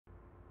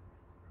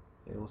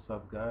Hey, what's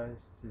up guys?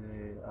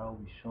 Today I'll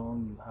be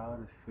showing you how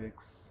to fix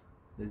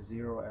the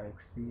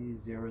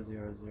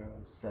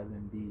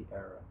 0xC00007B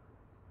error.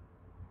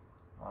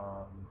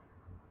 Um,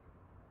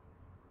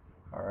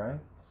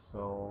 Alright,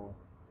 so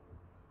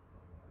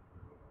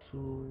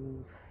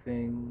two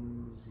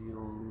things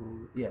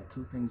you'll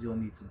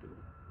need to do.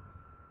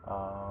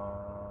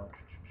 Uh,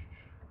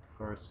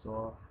 First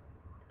off,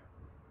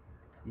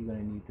 you're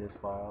gonna need this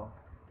file.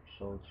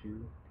 Showed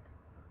you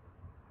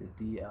the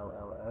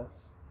DLLS.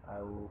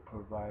 I will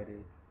provide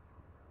it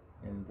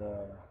in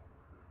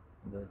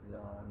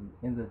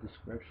the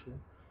description.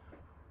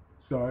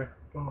 Sorry.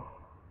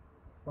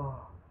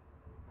 Oh.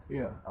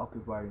 Yeah, I'll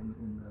provide it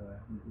in the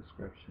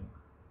description.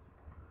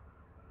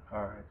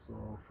 Alright,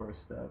 so first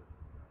step,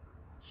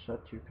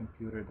 shut your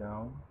computer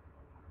down.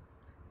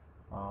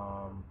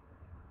 Um,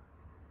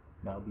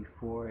 Now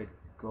before it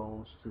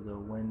goes to the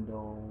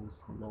Windows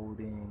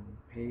loading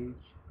page,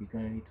 you're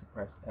going to need to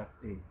press F8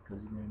 because you're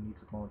going to need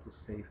to go into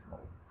safe mode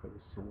for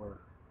this to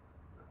work.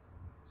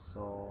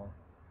 So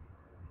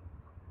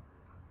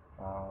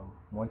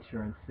once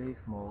you're in safe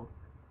mode,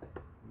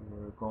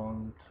 we're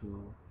going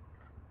to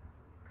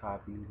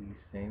copy these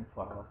same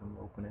files and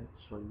open it,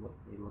 show you what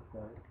they look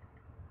like.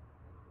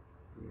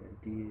 Your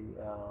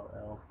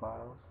DLL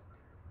files.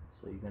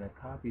 So you're going to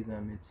copy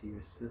them into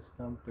your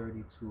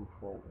System32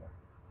 folder.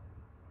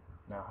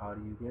 Now how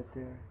do you get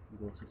there? You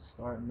go to the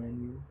Start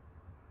menu,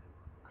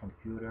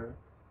 Computer,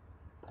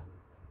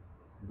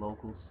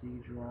 Local C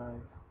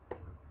drive,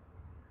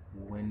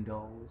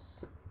 Windows,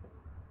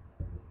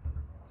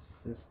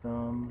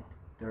 System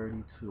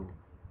 32.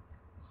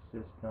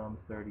 System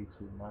 32,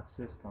 not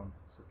System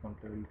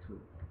 32.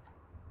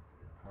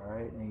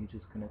 Alright, and you're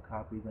just going to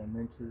copy them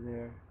into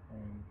there,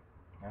 and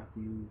after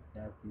you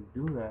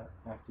do that,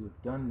 after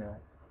you've done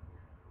that,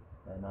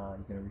 then you're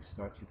going to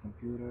restart your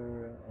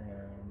computer,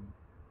 and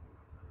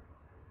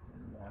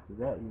after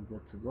that you're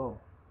good to go.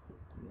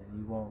 And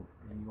you won't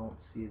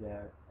see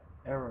that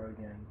error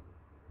again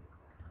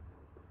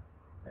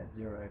at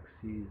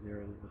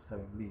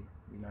 0xC007B.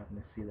 You're not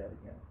going to see that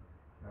again.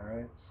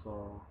 Alright,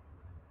 so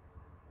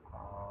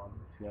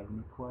if you have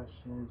any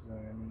questions or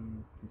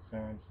any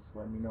concerns, just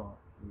let me know.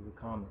 Leave a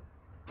comment.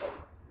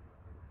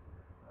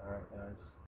 Alright guys.